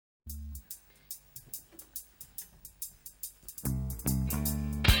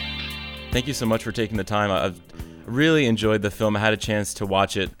Thank you so much for taking the time. I've really enjoyed the film. I had a chance to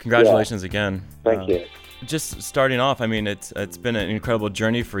watch it. Congratulations again. Thank you. Just starting off, I mean, it's been an incredible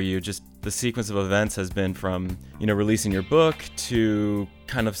journey for you. Just the sequence of events has been from, releasing your book to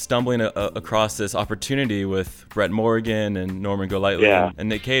kind of stumbling across this opportunity with Brett Morgen and Norman Golightly and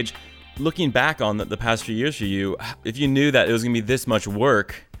Nick Cage. Looking back on the past few years for you, if you knew that it was going to be this much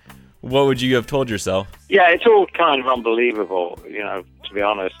work, what would you have told yourself? Yeah, it's all kind of unbelievable, to be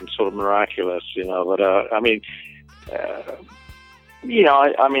honest, and sort of miraculous, but I'm a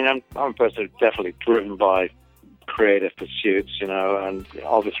person who's definitely driven by creative pursuits, and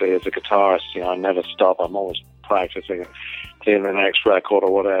obviously as a guitarist, I never stop. I'm always practicing in the next record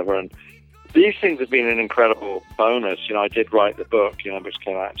or whatever, and these things have been an incredible bonus. I did write the book, which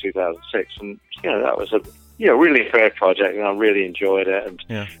came out in 2006, and, that was a really fair project, and I really enjoyed it, and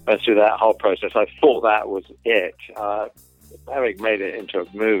went through that whole process. I thought that was it. Having made it into a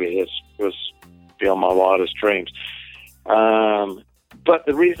movie was beyond my wildest dreams. But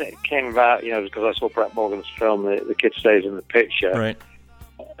the reason it came about, was because I saw Brett Morgen's film, The Kid Stays in the Picture, right,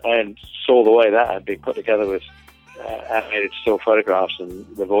 and saw the way that had been put together with animated still photographs and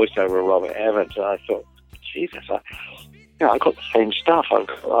the voiceover of Robert Evans, and I thought, Jesus, I got the same stuff. I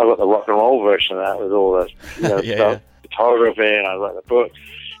got the rock and roll version of that with all the photography, and I wrote the book.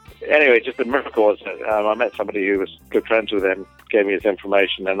 Anyway, just the miracle was that I met somebody who was good friends with him, gave me his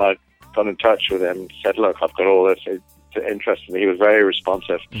information, and I got in touch with him and said, look, I've got all this. It's interesting. He was very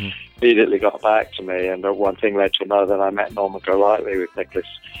responsive. Mm-hmm. Immediately got back to me, and one thing led to another, and I met Norman Golightly with Nicolas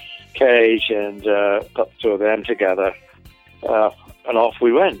Cage, and got the two of them together, and off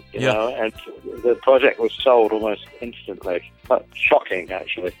we went, you know, and the project was sold almost instantly. But shocking,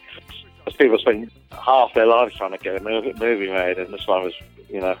 actually. Because people spend half their lives trying to get a movie made, and this one was,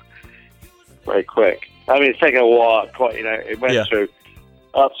 very quick. I mean, it's taken a while, it went through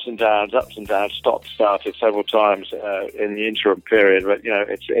ups and downs, started several times in the interim period, but,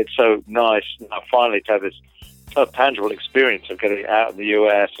 it's so nice now finally to have this sort of tangible experience of getting out in the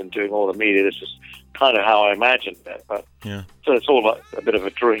US and doing all the media. This is kind of how I imagined it, but so it's all like a bit of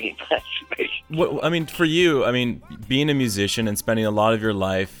a dream, actually. For you, being a musician and spending a lot of your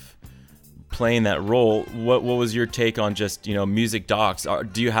life playing that role, what was your take on just, music docs?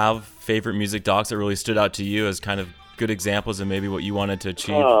 Do you have favorite music docs that really stood out to you as kind of good examples of maybe what you wanted to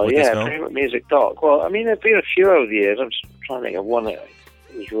achieve with this film? Favorite music doc. Well, there have been a few over the years. I'm just trying to think of one that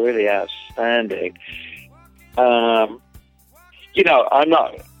was really outstanding. I'm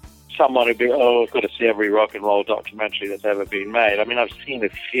not someone who'd be, I've got to see every rock and roll documentary that's ever been made. I've seen a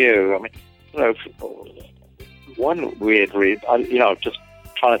few. One weird read, just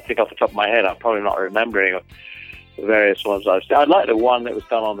trying to think off the top of my head, I'm probably not remembering the various ones I've seen. I'd like the one that was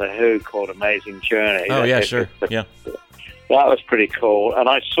done on The Who called Amazing Journey. Oh, yeah, sure. Yeah. That was pretty cool. And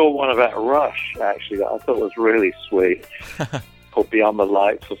I saw one about Rush, actually, that I thought was really sweet, called Beyond the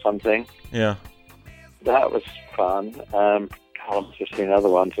Lights or something. Yeah. That was fun. I've just seen other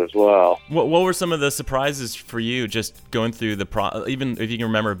ones as well. What were some of the surprises for you just going through even if you can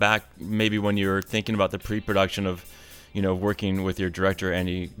remember back maybe when you were thinking about the pre-production of, working with your director,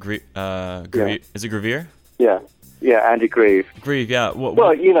 Andy Grieve? Is it Grieve? Yeah, Andy Grieve. Grieve, yeah.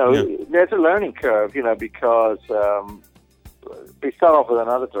 There's a learning curve, because we start off with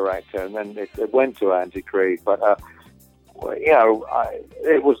another director and then it went to Andy Grieve, but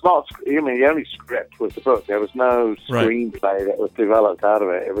it was not. The only script was the book. There was no screenplay that was developed out of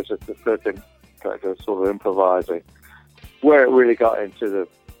it. It was just a certain kind of sort of improvising. Where it really got into the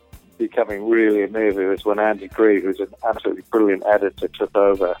becoming really a movie was when Andy Grieve, who's an absolutely brilliant editor, took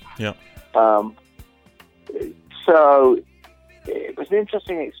over. Yeah. So it was an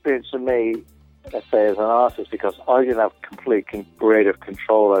interesting experience for me, let's say, as an artist, because I didn't have complete creative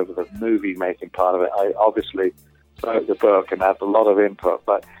control over the movie making part of it. I obviously wrote the book and had a lot of input,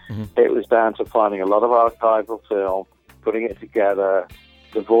 but it was down to finding a lot of archival film, putting it together,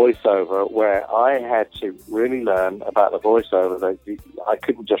 the voiceover, where I had to really learn about the voiceover. That I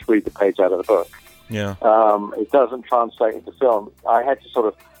couldn't just read the page out of the book. Yeah. It doesn't translate into film. I had to sort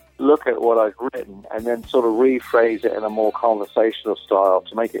of look at what I've written and then sort of rephrase it in a more conversational style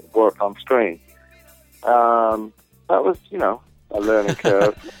to make it work on screen. That was, a learning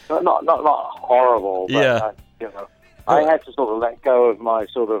curve. not horrible, but I had to sort of let go of my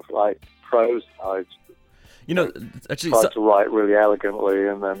sort of like prose side. Actually, tried to write really elegantly,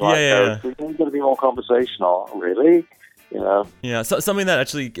 and then we're going to be more conversational, really. Yeah, so something that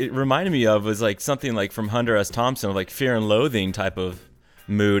actually it reminded me of was like something like from Hunter S. Thompson, of like Fear and Loathing type of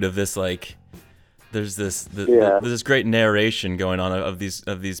mood of this, like there's this great narration going on of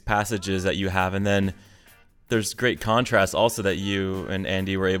these passages that you have, and then there's great contrast also that you and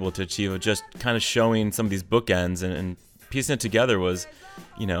Andy were able to achieve of just kind of showing some of these bookends and piecing it together was,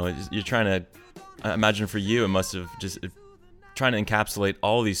 you're trying to, I imagine for you, it must have just, trying to encapsulate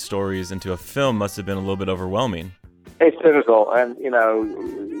all these stories into a film must have been a little bit overwhelming. It's difficult, and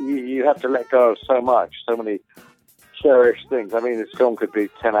you have to let go of so many cherished things. I mean, this film could be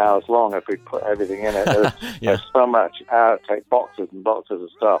 10 hours long if we put everything in it. There's so much outtake, boxes and boxes of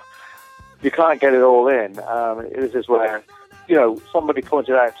stuff. You can't get it all in. This is where, somebody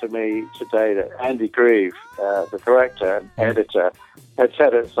pointed out to me today that Andy Grieve, the director and editor, had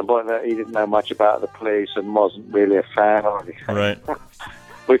said at some point that he didn't know much about the police and wasn't really a fan or anything. Right.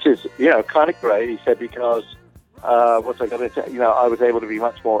 Which is, kind of great. He said, because what's I going to say? I was able to be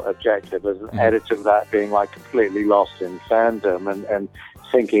much more objective as an editor without being like completely lost in fandom and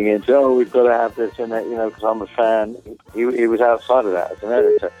thinking into, we've got to have this in it, because I'm a fan. He was outside of that as an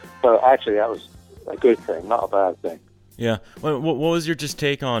editor. So actually, that was a good thing, not a bad thing. Yeah. What was your just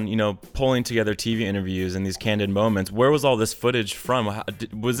take on, pulling together TV interviews and these candid moments? Where was all this footage from?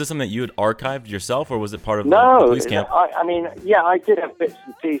 Was this something that you had archived yourself, or was it part of the police camp? I mean, I did have bits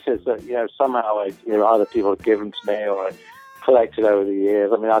and pieces that, somehow other people had given to me or I collected over the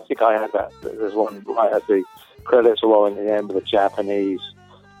years. I mean, I think I had that. There's one right as the credits were rolling at the end with a Japanese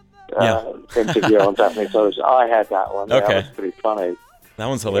interview on Japanese television. I had that one. Okay. That was pretty funny. That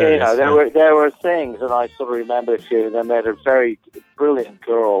one's hilarious. There were things, and I sort of remember a few. And then they had a very brilliant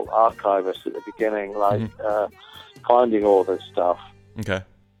girl archivist at the beginning, finding all this stuff. Okay.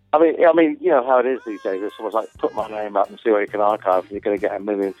 I mean, you know how it is these days. It's almost like put my name up and see what you can archive, and you're going to get a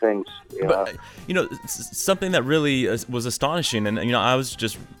million things. But something that really was astonishing, and I was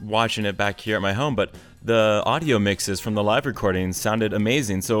just watching it back here at my home, but the audio mixes from the live recordings sounded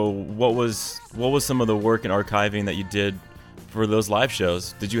amazing. So what was some of the work and archiving that you did for those live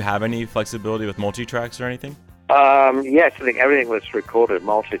shows? Did you have any flexibility with multi-tracks or anything? Yes, I think everything was recorded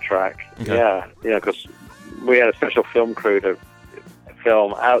multi-track. Okay. Yeah, because we had a special film crew to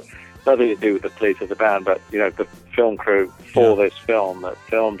film out, nothing to do with the police as a band, but the film crew for this film that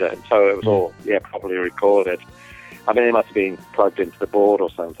filmed it, so it was all properly recorded. I mean, it must have been plugged into the board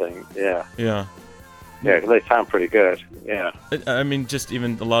or something. Because they sound pretty good. I mean, just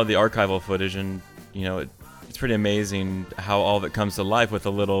even a lot of the archival footage, and it's pretty amazing how all of it comes to life with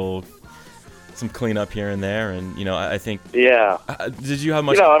some cleanup here and there, and I think. Yeah. Did you have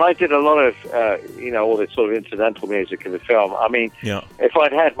much? And I did a lot of all this sort of incidental music in the film. I mean, if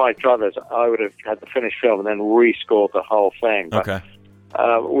I'd had my druthers, I would have had the finished film and then rescored the whole thing. But, okay.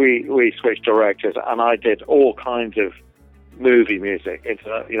 We switched directors, and I did all kinds of movie music.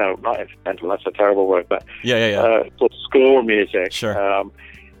 Not incidental. That's a terrible word, but sort of score music. Sure.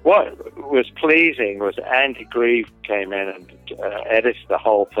 What was pleasing was Andy Grieve came in and edited the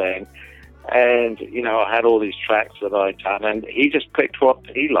whole thing. And, I had all these tracks that I'd done, and he just picked what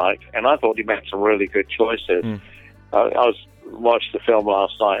he liked, and I thought he made some really good choices. I watched the film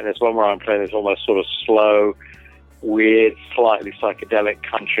last night, and there's one where I'm playing this almost sort of slow, weird, slightly psychedelic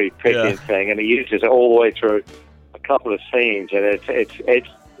country picking thing, and he uses it all the way through a couple of scenes, and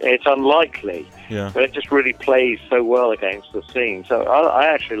it's unlikely, but it just really plays so well against the scene. So I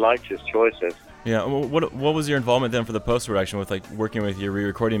actually liked his choices. Yeah, what was your involvement then for the post-production with working with your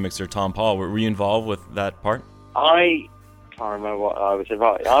re-recording mixer, Tom Paul? Were you involved with that part? I can't remember what I was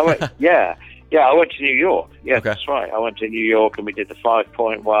involved. I went, I went to New York. Yeah, okay. That's right. I went to New York and we did the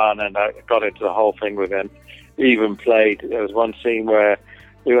 5.1, and I got into the whole thing with him. We even played. There was one scene where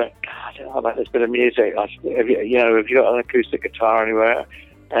we went, God, about this bit of music. Have you got an acoustic guitar anywhere?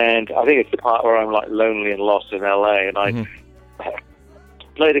 And I think it's the part where I'm lonely and lost in LA, and I.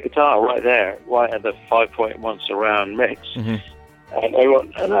 Played the guitar right there, right at the 5.1 surround mix. And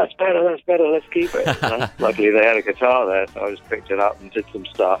everyone, that's better, let's keep it. Luckily they had a guitar there, so I just picked it up and did some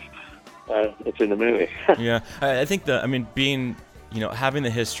stuff. It's in the movie. I think being, having the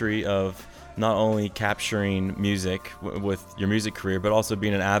history of not only capturing music with your music career, but also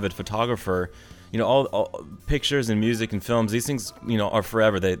being an avid photographer, all pictures and music and films, these things, are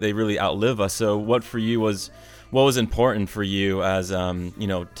forever. They really outlive us. So what was important for you as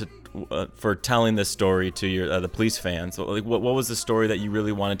for telling this story to your the police fans? What was the story that you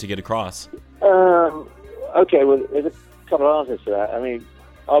really wanted to get across? Okay, well, there's a couple of answers to that. I mean,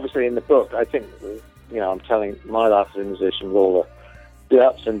 obviously in the book, I think I'm telling my life as a musician with all the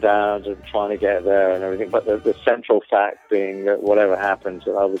ups and downs and trying to get there and everything. But the central fact being that whatever happens,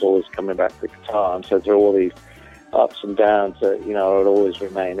 I was always coming back to the guitar, and so through all these ups and downs, I would always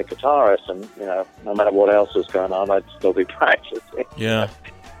remain a guitarist, and no matter what else was going on, I'd still be practicing. Yeah.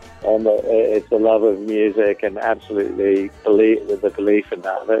 And it's the love of music and absolutely the belief in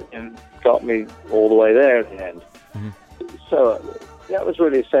that got me all the way there at the end. Mm-hmm. So that was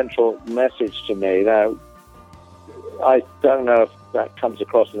really a central message to me. Now, I don't know if that comes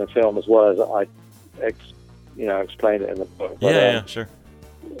across in the film as well as I explained it in the book. But, yeah, sure.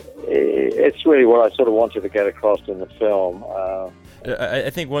 It's really what I sort of wanted to get across in the film. I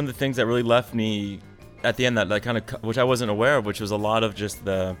think one of the things that really left me at the end that kind of, which I wasn't aware of, which was a lot of just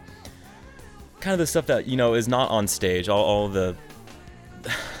the kind of the stuff that is not on stage, all the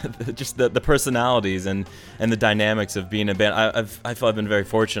just the personalities and the dynamics of being a band. I feel I've been very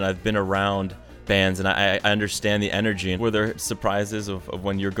fortunate. I've been around bands and I understand the energy. And were there surprises of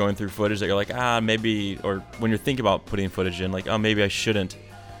when you're going through footage that you're like, maybe, or when you're thinking about putting footage in, like, maybe I shouldn't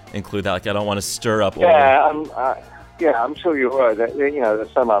include that, like I don't want to stir up I'm sure you were.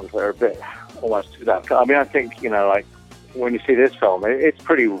 There's some albums that are a bit almost too that. I mean, I think, like when you see this film, it's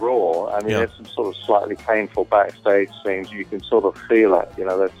pretty raw. I mean, there's some sort of slightly painful backstage scenes. You can sort of feel it,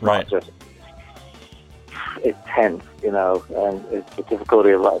 that's not just, it's tense, and it's the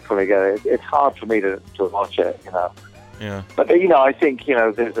difficulty of like putting together. It's hard for me to watch it, Yeah. But, I think,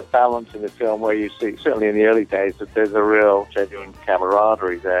 there's a balance in the film where you see, certainly in the early days, that there's a real genuine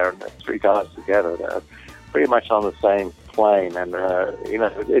camaraderie there, and the three guys together that are pretty much on the same plane, and,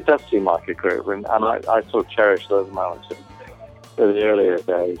 it does seem like a group, and I sort of cherish those moments in the earlier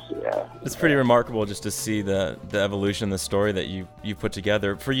days, yeah. It's pretty remarkable just to see the evolution, the story that you put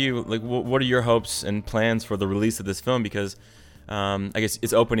together. For you, like, what are your hopes and plans for the release of this film? Because I guess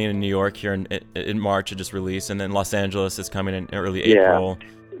it's opening in New York here in March. It just released, and then Los Angeles is coming in early April.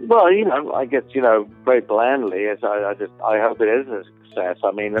 Well, I guess very blandly, I hope it is a success.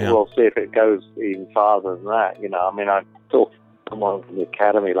 I mean, we'll see if it goes even farther than that. I mean, I talked to someone from the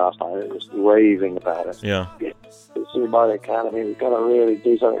Academy last night that was raving about it. Yeah. It's by the Academy. We've got to really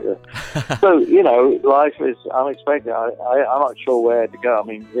do something. So, life is unexpected. I'm not sure where to go. I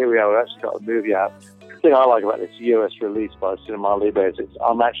mean, here we are. We've actually got a movie out. The thing I like about this US release by Cinema Libre is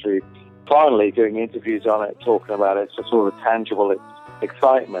I'm actually finally doing interviews on it, talking about it. It's a sort of tangible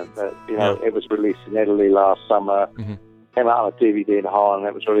excitement that, it was released in Italy last summer, came out on a DVD in Holland, and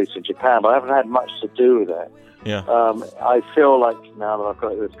it was released in Japan, but I haven't had much to do with it. Yeah. I feel like now that I've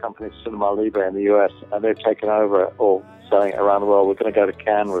got this company, Cinema Libre in the US, and they've taken over it, or selling it around the world, we're going to go to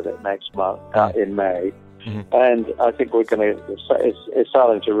Cannes with it next month, in May. And I think we're going to, it's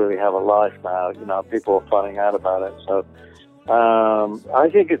starting to really have a life now. People are finding out about it. So I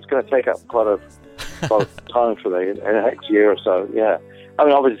think it's going to take up quite a lot of time for me in the next year or so, yeah. I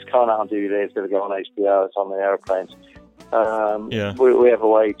mean, obviously it's coming out on DVD, it's going to go on HBO, it's on the airplanes. We have a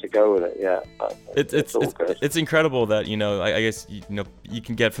way to go with it, yeah. It's incredible that I guess you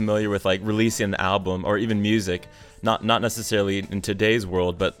can get familiar with like releasing an album or even music, not necessarily in today's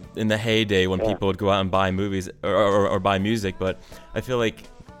world, but in the heyday when people would go out and buy movies or buy music. But I feel like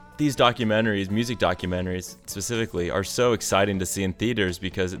these documentaries, music documentaries specifically, are so exciting to see in theaters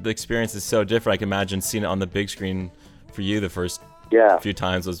because the experience is so different. I can imagine seeing it on the big screen for you the first few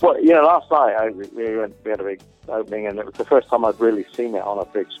times was. Well, last night we had a big opening, and it was the first time I'd really seen it on a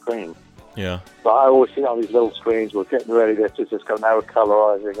big screen. Yeah. But I always see it on these little screens. We're getting ready. This is just going, now we're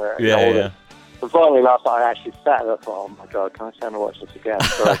colorizing it. And finally, last night I actually sat there and thought, oh my God, can I stand and watch this again?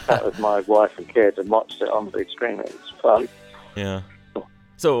 So I sat with my wife and kids and watched it on the big screen. It was fun. Yeah.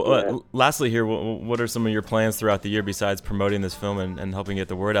 So, lastly here, what are some of your plans throughout the year besides promoting this film and helping get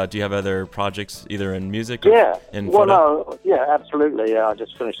the word out? Do you have other projects, either in music or in photo? Absolutely. I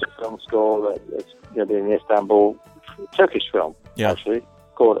just finished a film score that's going to be in Istanbul, Turkish film, actually,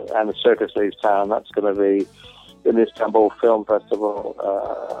 called And the Circus Leaves Town. That's going to be in the Istanbul Film Festival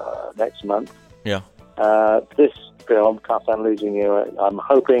next month. Yeah. This film, Can't Stand Losing You, I'm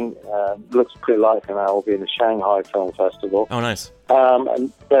hoping, looks pretty likely now, will be in the Shanghai Film Festival. Oh, nice.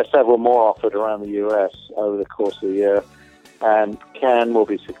 And there are several more offered around the US over the course of the year. And Cannes will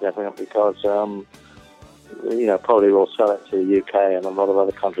be significant because, probably we'll sell it to the UK and a lot of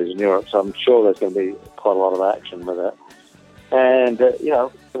other countries in Europe. So I'm sure there's going to be quite a lot of action with it. And,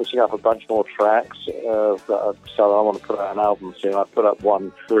 finishing up a bunch more tracks. So I want to put out an album soon. I put up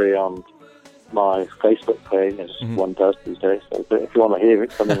 1-3 on my Facebook page, as one does these days. So if you want to hear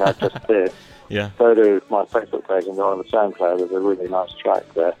something I just did, go to my Facebook page and go on the SoundCloud. There's a really nice track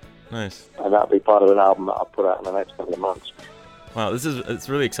there. Nice. And that'll be part of an album that I'll put out in the next couple of months. Wow, it's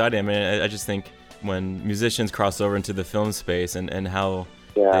really exciting. I mean, I just think when musicians cross over into the film space and how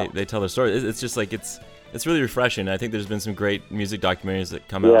they tell their story, it's just like it's really refreshing. I think there's been some great music documentaries that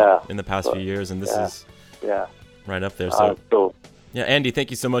come out in the past few years, and this is right up there. So, cool. Yeah, Andy,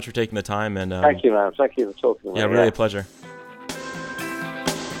 thank you so much for taking the time. And thank you, man. Thank you for talking to me. Yeah, really a pleasure.